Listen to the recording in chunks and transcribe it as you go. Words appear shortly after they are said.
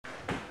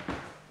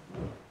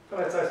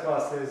Hello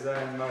Toastmasters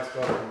and most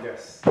welcome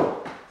guests.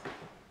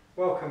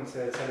 Welcome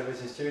to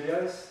Television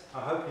Studios. I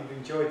hope you've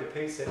enjoyed the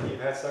pizza that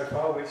you've had so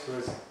far, which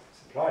was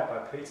supplied by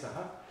Pizza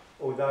Hut.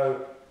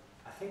 Although,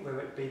 I think we're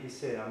at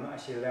BBC and I'm not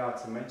actually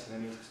allowed to mention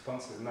any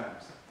sponsors'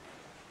 names.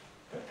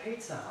 But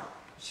Pizza Hut,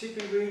 should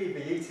we really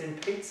be eating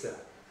pizza?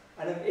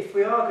 And if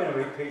we are going to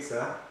eat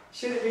pizza,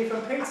 should it be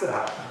from Pizza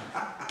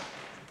Hut?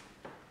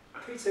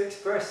 Pizza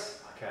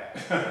Express, okay.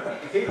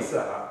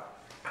 Pizza Hut.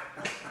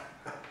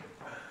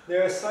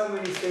 There are so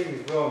many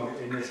things wrong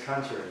in this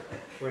country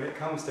when it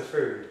comes to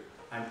food,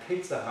 and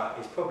Pizza Hut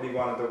is probably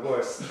one of the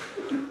worst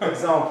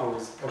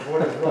examples of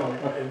what is wrong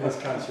in this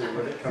country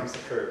when it comes to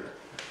food.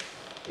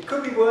 It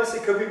could be worse,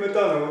 it could be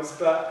McDonald's,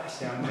 but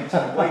actually I'm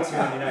mentioning way too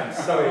many names.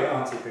 Sorry,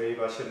 Auntie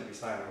Beebe, I shouldn't be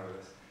saying all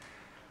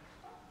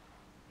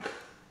this.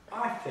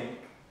 I think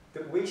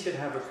that we should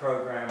have a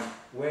programme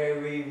where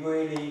we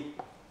really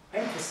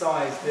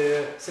emphasise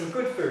some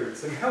good food,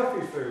 some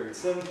healthy food,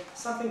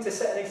 something to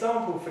set an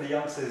example for the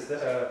youngsters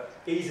that are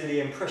easily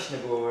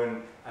impressionable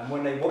and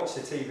when they watch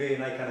the TV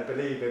and they kind of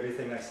believe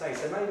everything they say.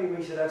 So maybe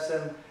we should have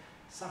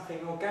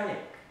something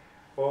organic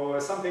or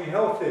something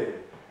healthy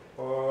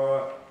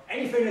or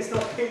anything that's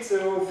not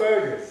pizza or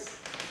burgers.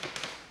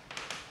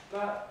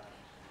 But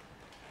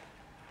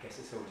I guess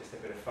it's all just a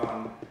bit of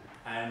fun.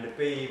 And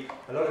a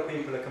lot of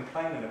people are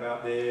complaining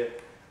about the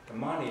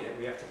money that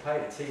we have to pay,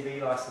 the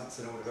TV licence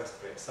and all the rest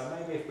of it. So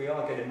maybe if we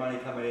are getting money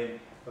coming in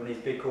from these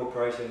big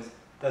corporations,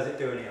 does it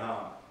do any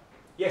harm?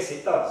 Yes,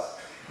 it does.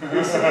 We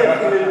should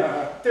definitely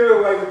do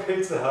away with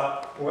Pizza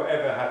Hut,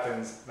 whatever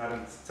happens,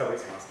 Madam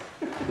Toastmaster.